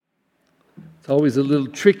It's always a little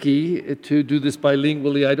tricky to do this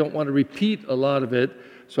bilingually. I don't want to repeat a lot of it,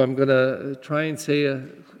 so I'm going to try and say a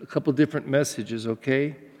couple different messages,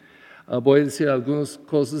 okay? Voy a decir algunas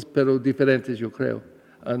cosas, pero diferentes, yo creo.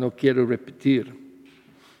 No quiero repetir.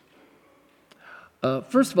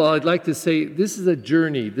 First of all, I'd like to say this is a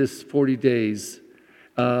journey, this 40 days.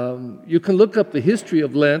 You can look up the history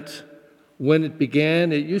of Lent, when it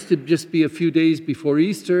began. It used to just be a few days before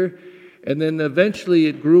Easter, and then eventually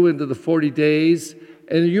it grew into the 40 days.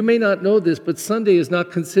 And you may not know this, but Sunday is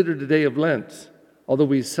not considered a day of Lent. Although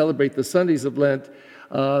we celebrate the Sundays of Lent,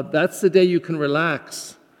 that's the day you can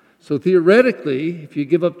relax. So theoretically, if you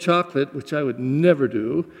give up chocolate, which I would never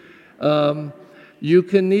do, you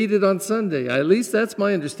can eat it on Sunday. At least that's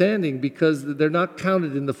my understanding, because they're not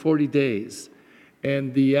counted in the 40 days.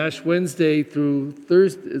 And the Ash Wednesday through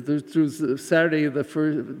Saturday,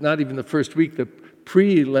 not even the first week, the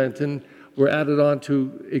pre-Lenten, were added on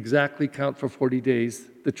to exactly count for 40 days.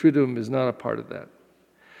 The Triduum is not a part of that.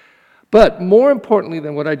 But more importantly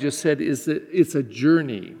than what I just said is that it's a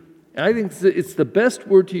journey. I think it's the best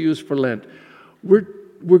word to use for Lent. We're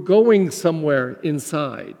going somewhere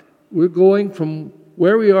inside. We're going from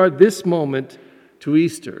where we are this moment to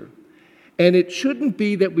Easter. And it shouldn't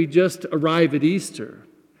be that we just arrive at Easter.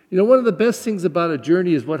 You know, one of the best things about a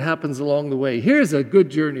journey is what happens along the way. Here's a good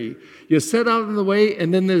journey. You set out on the way,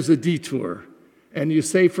 and then there's a detour. And you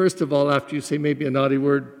say, first of all, after you say maybe a naughty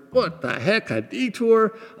word, what the heck, a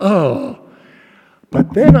detour? Oh.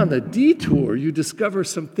 But then on the detour, you discover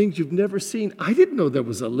some things you've never seen. I didn't know there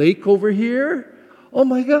was a lake over here. Oh,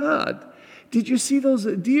 my God. Did you see those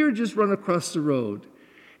deer just run across the road?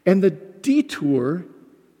 And the detour,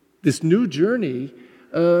 this new journey,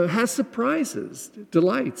 has surprises,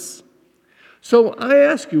 delights. So I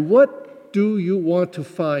ask you, what do you want to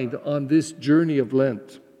find on this journey of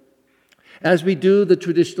Lent? As we do the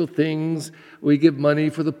traditional things, we give money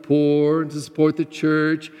for the poor and to support the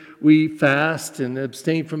church. We fast and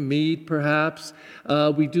abstain from meat, perhaps.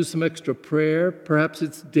 We do some extra prayer. Perhaps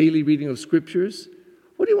it's daily reading of scriptures.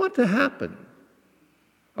 What do you want to happen?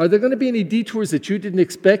 Are there going to be any detours that you didn't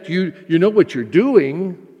expect? You know what you're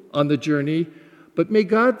doing on the journey, but may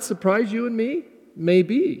God surprise you and me?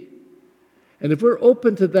 Maybe. And if we're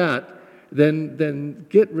open to that, then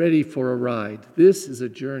get ready for a ride. This is a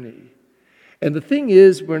journey. And the thing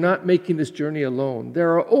is, we're not making this journey alone.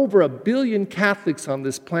 There are over 1 billion Catholics on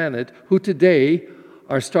this planet who today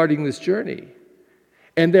are starting this journey.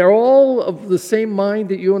 And they're all of the same mind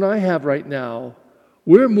that you and I have right now.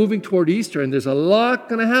 We're moving toward Easter, and there's a lot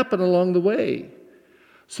going to happen along the way.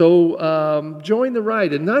 So join the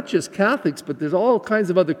ride, and not just Catholics, but there's all kinds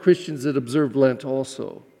of other Christians that observe Lent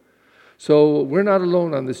also. So we're not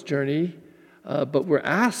alone on this journey, but we're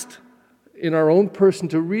asked in our own person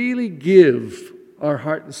to really give our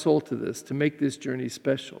heart and soul to this, to make this journey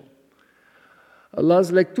special. Las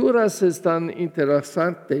lecturas están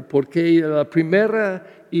interesantes porque la primera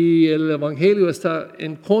y el Evangelio está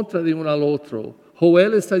en contra de uno al otro.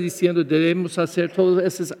 Joel está diciendo debemos hacer todos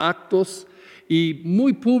esos actos y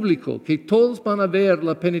muy público, que todos van a ver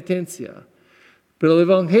la penitencia. Pero el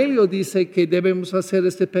Evangelio dice que debemos hacer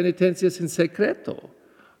estas penitencias en secreto.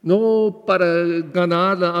 No para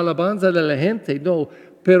ganar la alabanza de la gente, no,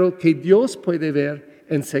 pero que Dios puede ver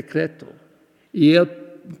en secreto. Y Él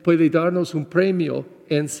puede darnos un premio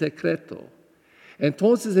en secreto.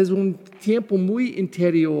 Entonces es un tiempo muy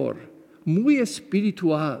interior, muy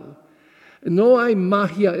espiritual. No hay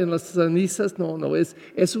magia en las cenizas, no,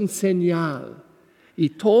 es un señal. Y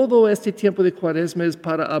todo este tiempo de Cuaresma es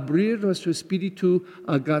para abrir nuestro espíritu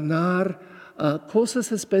a ganar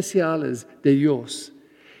cosas especiales de Dios.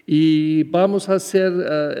 Y vamos a hacer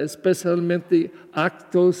especialmente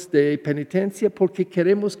actos de penitencia porque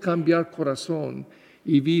queremos cambiar corazón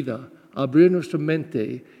y vida, abrir nuestra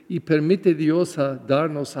mente y permite Dios a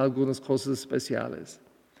darnos algunas cosas especiales.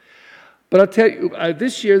 But I'll tell you,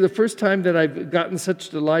 this year, the first time that I've gotten such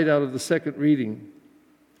delight out of the second reading,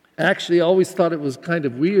 actually I always thought it was kind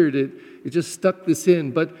of weird. It just stuck this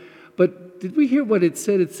in. But did we hear what it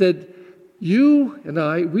said? It said, you and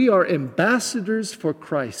I, we are ambassadors for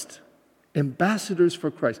Christ. Ambassadors for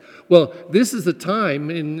Christ. Well, this is a time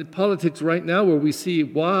in politics right now where we see,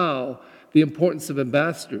 wow, the importance of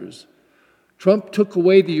ambassadors. Trump took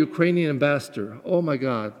away the Ukrainian ambassador. Oh my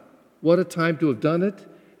God, what a time to have done it.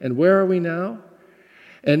 And where are we now?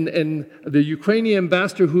 And the Ukrainian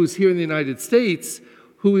ambassador who is here in the United States,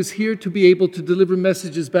 who is here to be able to deliver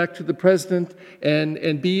messages back to the president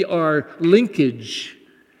and be our linkage.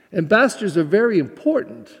 Ambassadors are very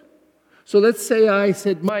important. So let's say I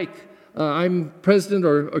said, Mike, I'm president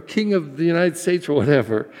or king of the United States or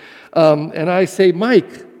whatever. And I say,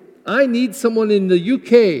 Mike, I need someone in the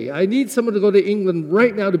UK. I need someone to go to England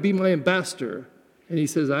right now to be my ambassador. And he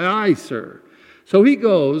says, aye, sir. So he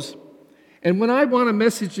goes, and when I want a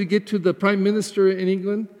message to get to the Prime Minister in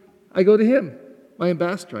England, I go to him, my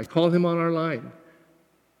ambassador. I call him on our line.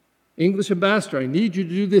 English ambassador, I need you to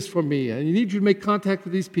do this for me. I need you to make contact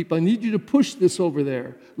with these people. I need you to push this over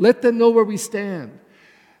there. Let them know where we stand.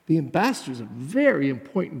 The ambassador is a very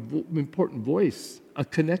important voice, a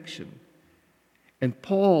connection. And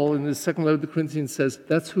Paul, in his second letter to the Corinthians, says,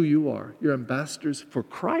 that's who you are. You're ambassadors for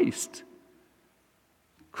Christ.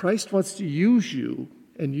 Christ wants to use you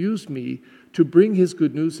and use me to bring his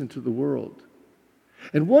good news into the world.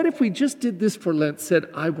 And what if we just did this for Lent, said,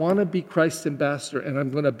 I want to be Christ's ambassador and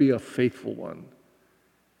I'm going to be a faithful one.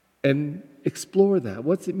 And explore that.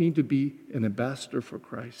 What's it mean to be an ambassador for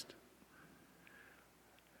Christ?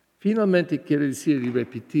 Finalmente quiero decir y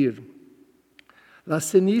repetir,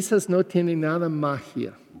 las cenizas no tienen nada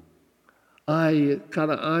magia. Ay,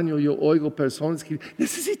 cada año yo oigo personas que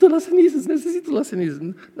necesito las cenizas.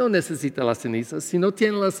 No necesita las cenizas. Si no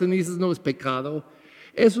tiene las cenizas no es pecado.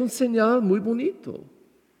 Es un señal muy bonito,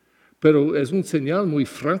 pero es un señal muy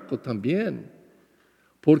franco también,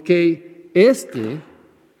 porque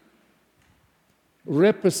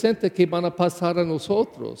representa que van a pasar a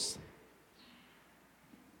nosotros.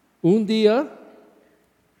 Un día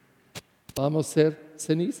vamos a ser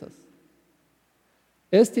cenizas.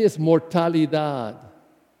 Es mortalidad.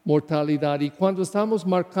 Y cuando estamos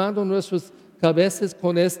marcando nuestras cabezas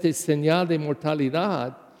con este señal de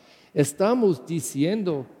mortalidad, estamos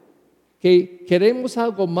diciendo que queremos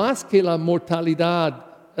algo más que la mortalidad,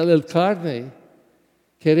 el carne.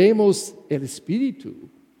 Queremos el Espíritu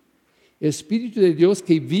de Dios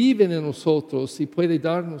que vive en nosotros y puede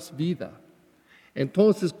darnos vida.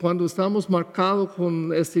 Entonces, cuando estamos marcados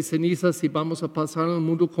con estas cenizas y vamos a pasar al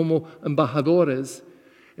mundo como embajadores,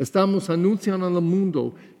 estamos anunciando al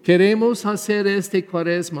mundo, queremos hacer este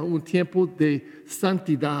Cuaresma un tiempo de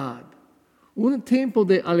santidad, un tiempo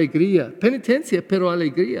de alegría, penitencia, pero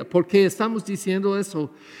alegría, porque estamos diciendo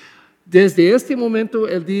eso. Desde este momento,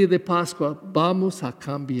 el día de Pascua, vamos a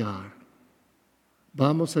cambiar.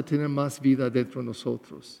 Vamos a tener más vida dentro de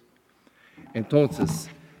nosotros. Entonces,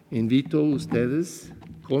 invito a ustedes,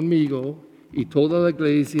 conmigo y toda la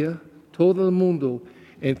iglesia, todo el mundo,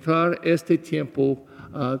 a entrar este tiempo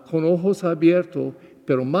con ojos abiertos,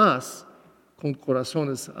 pero más con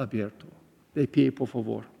corazones abiertos. De pie, por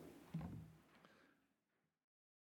favor.